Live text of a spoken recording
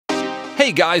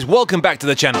Hey guys, welcome back to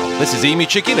the channel. This is Emu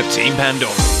Chicken of Team Pandory.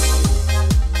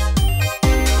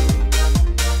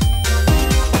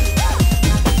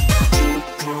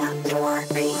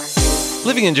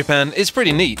 Living in Japan is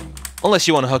pretty neat, unless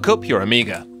you want to hook up your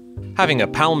Amiga. Having a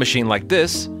PAL machine like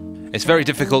this, it's very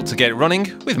difficult to get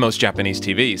running with most Japanese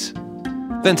TVs.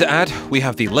 Then to add, we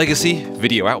have the legacy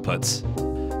video outputs.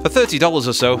 For $30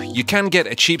 or so, you can get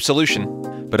a cheap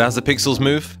solution, but as the pixels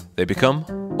move, they become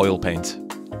oil paint.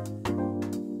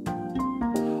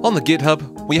 On the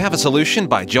GitHub, we have a solution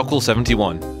by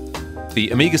Jockle71, the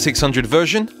Amiga 600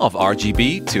 version of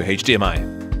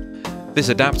RGB2HDMI. This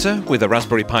adapter with a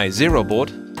Raspberry Pi0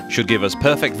 board should give us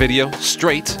perfect video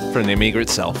straight from the Amiga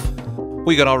itself.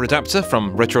 We got our adapter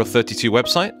from Retro32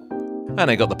 website,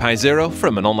 and I got the Pi0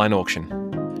 from an online auction.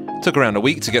 Took around a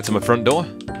week to get to my front door,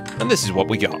 and this is what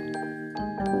we got.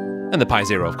 And the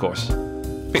Pi0, of course.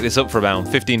 Picked this up for around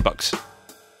 15 bucks.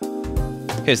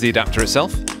 Here's the adapter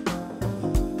itself.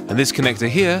 And this connector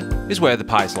here is where the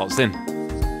Pi slots in.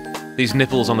 These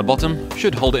nipples on the bottom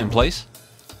should hold it in place.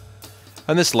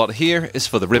 And this slot here is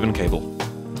for the ribbon cable.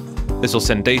 This will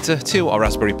send data to our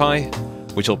Raspberry Pi,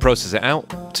 which will process it out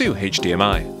to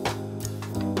HDMI.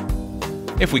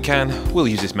 If we can, we'll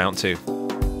use this mount too.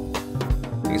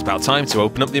 I think it's about time to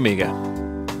open up the Amiga.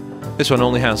 This one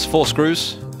only has 4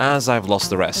 screws, as I've lost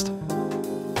the rest.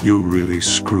 You really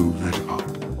screwed that up.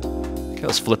 Okay,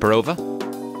 let's flip her over.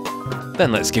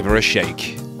 Then let's give her a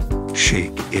shake.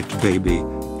 Shake it, baby.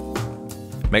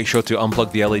 Make sure to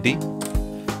unplug the LED,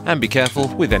 and be careful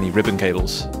with any ribbon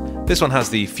cables. This one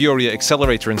has the Furia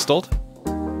accelerator installed,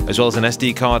 as well as an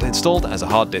SD card installed as a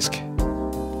hard disk.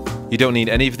 You don't need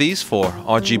any of these for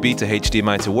RGB to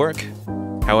HDMI to work,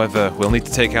 however we'll need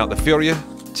to take out the Furia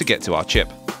to get to our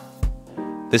chip.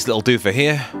 This little doofer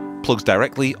here plugs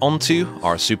directly onto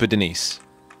our Super Denise.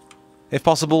 If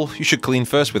possible, you should clean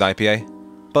first with IPA,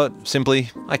 but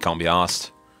simply, I can't be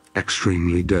arsed.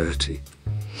 Extremely dirty.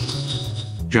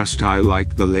 Just how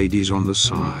like the ladies on the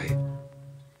side.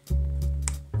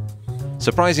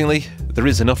 Surprisingly, there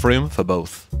is enough room for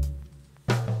both.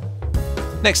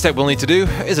 Next step we'll need to do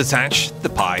is attach the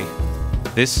Pi.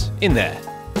 This in there.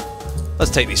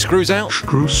 Let's take these screws out.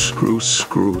 Screw, screw,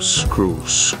 screw, screw,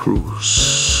 screw,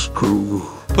 screw.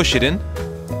 Push it in.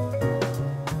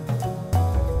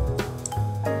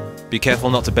 Be careful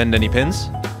not to bend any pins.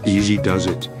 Easy does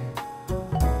it.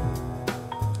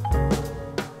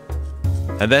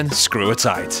 And then screw it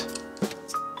tight.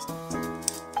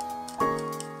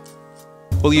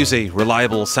 We'll use a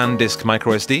reliable Sandisk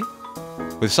MicroSD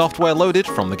with software loaded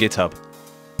from the GitHub.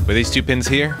 With these 2 pins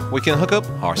here, we can hook up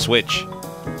our switch.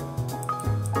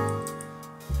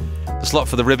 The slot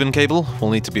for the ribbon cable will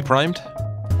need to be primed.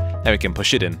 Now we can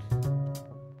push it in.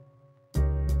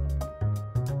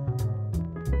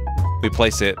 We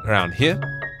place it around here.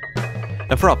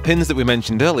 And for our pins that we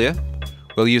mentioned earlier,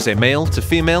 we'll use a male to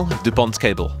female DuPont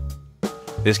cable.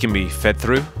 This can be fed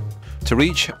through to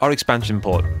reach our expansion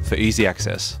port for easy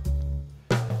access.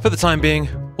 For the time being,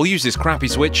 we'll use this crappy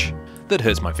switch that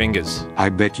hurts my fingers. I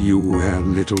bet you wear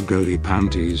little girly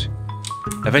panties.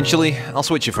 Eventually, I'll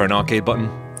switch it for an arcade button.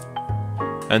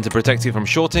 And to protect it from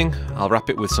shorting, I'll wrap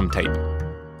it with some tape.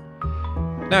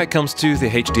 Now it comes to the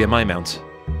HDMI mount.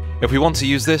 If we want to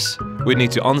use this, we'd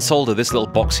need to unsolder this little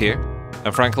box here,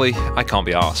 and frankly, I can't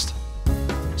be arsed.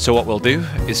 So what we'll do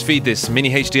is feed this mini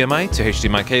HDMI to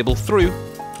HDMI cable through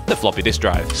the floppy disk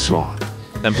drive. Slot.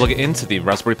 Then plug it into the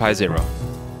Raspberry Pi0.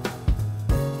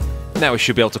 Now we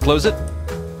should be able to close it.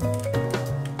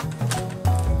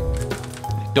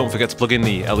 Don't forget to plug in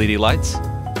the LED lights.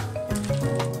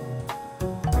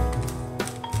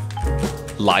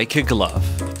 Like a glove.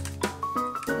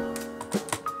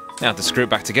 Now to screw it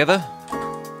back together.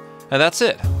 And that's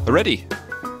it, we're ready.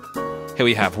 Here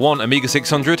we have one Amiga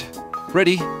 600,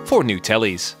 ready for new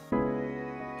tellies.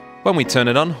 When we turn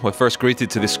it on, we're first greeted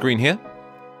to this screen here.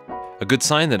 A good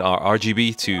sign that our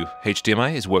RGB to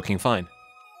HDMI is working fine.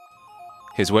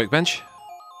 Here's Workbench.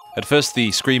 At first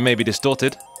the screen may be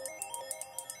distorted.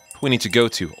 We need to go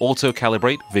to Auto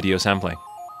Calibrate Video Sampling.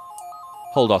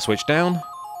 Hold our switch down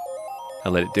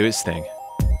and let it do its thing.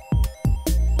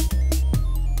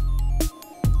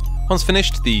 Once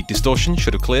finished, the distortion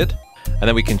should have cleared, and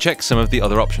then we can check some of the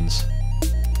other options.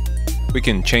 We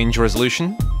can change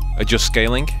resolution, adjust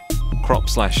scaling,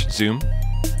 crop/zoom,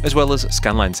 as well as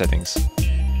scanline settings.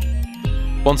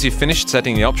 Once you've finished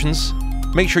setting the options,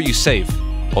 make sure you save,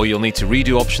 or you'll need to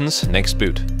redo options next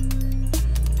boot.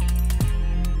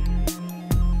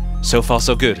 So far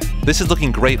so good. This is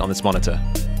looking great on this monitor.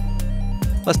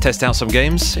 Let's test out some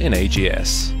games in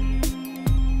AGS.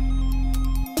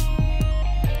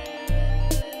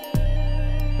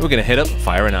 we're going to hit up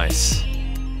Fire and Ice.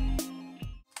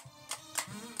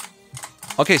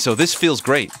 Okay, so this feels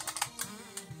great.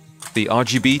 The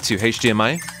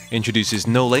RGB2HDMI introduces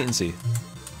no latency.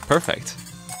 Perfect.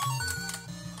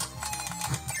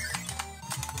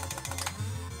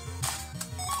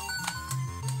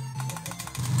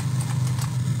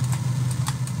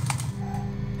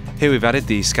 Here we've added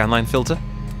the scanline filter.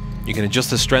 You can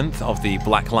adjust the strength of the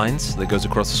black lines that goes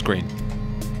across the screen.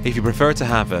 If you prefer to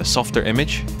have a softer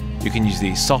image, you can use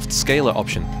the soft scaler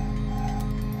option.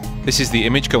 This is the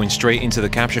image going straight into the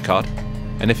capture card,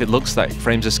 and if it looks like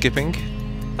frames are skipping,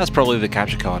 that's probably the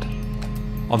capture card.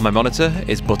 On my monitor,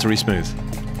 it's buttery smooth.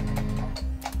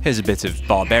 Here's a bit of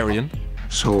Barbarian.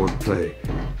 Swordplay.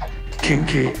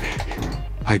 Kinky.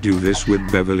 I do this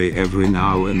with Beverly every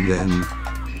now and then.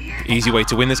 Easy way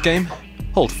to win this game,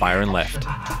 hold fire and left.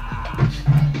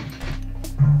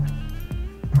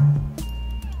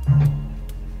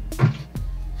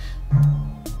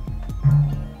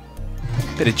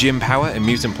 Bit of gym power in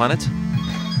Mutant Planet.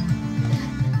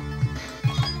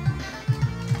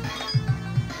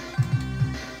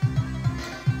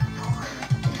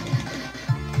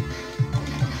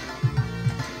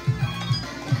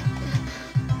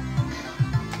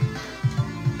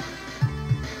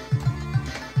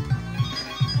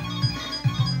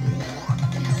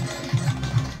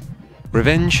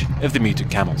 Revenge of the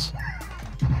Mutant Camels.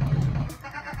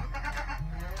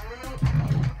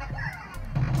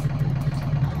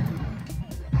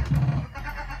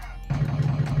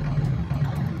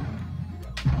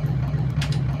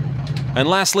 And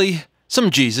lastly,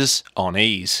 some Jesus on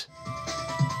ease.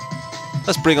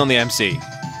 Let's bring on the MC.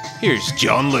 Here's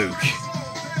John Luke.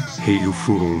 Hey you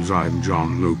fools, I'm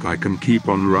John Luke. I can keep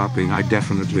on rapping, I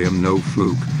definitely am no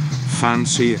fluke.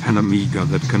 Fancy an Amiga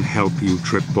that can help you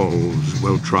trip balls?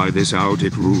 Well, try this out,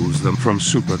 it rules them from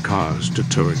supercars to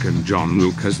Turrican. John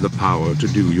Luke has the power to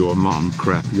do your mom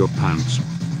crap your pants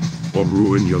or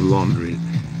ruin your laundry.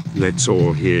 Let's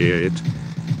all hear it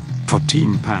for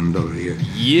Team Pandory.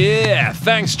 Yeah,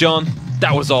 thanks John.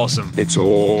 That was awesome. It's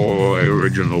all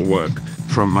original work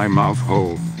from my mouth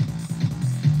hole.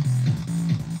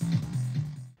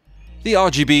 The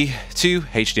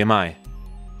RGB2HDMI.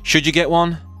 Should you get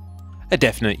one? A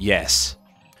definite yes.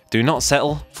 Do not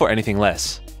settle for anything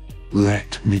less.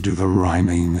 Let me do the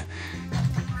rhyming.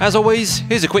 As always,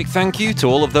 here's a quick thank you to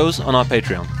all of those on our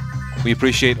Patreon. We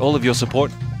appreciate all of your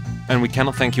support, and we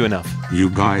cannot thank you enough. You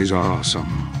guys are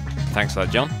awesome. Thanks for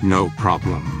that, John. No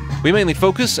problem. We mainly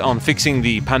focus on fixing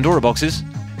the Pandora boxes,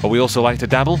 but we also like to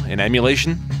dabble in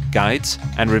emulation, guides,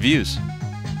 and reviews.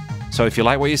 So if you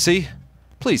like what you see,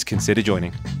 please consider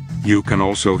joining. You can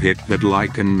also hit that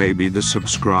like and maybe the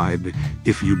subscribe.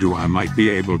 If you do, I might be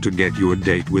able to get you a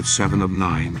date with 7 of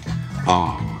 9.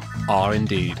 R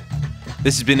indeed.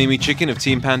 This has been Amy Chicken of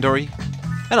Team Pandory,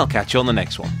 and I'll catch you on the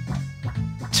next one.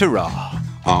 Ta-ra.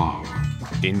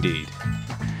 Indeed.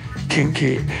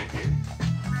 Kinky.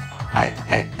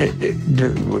 I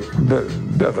do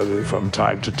Beverly from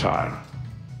time to time.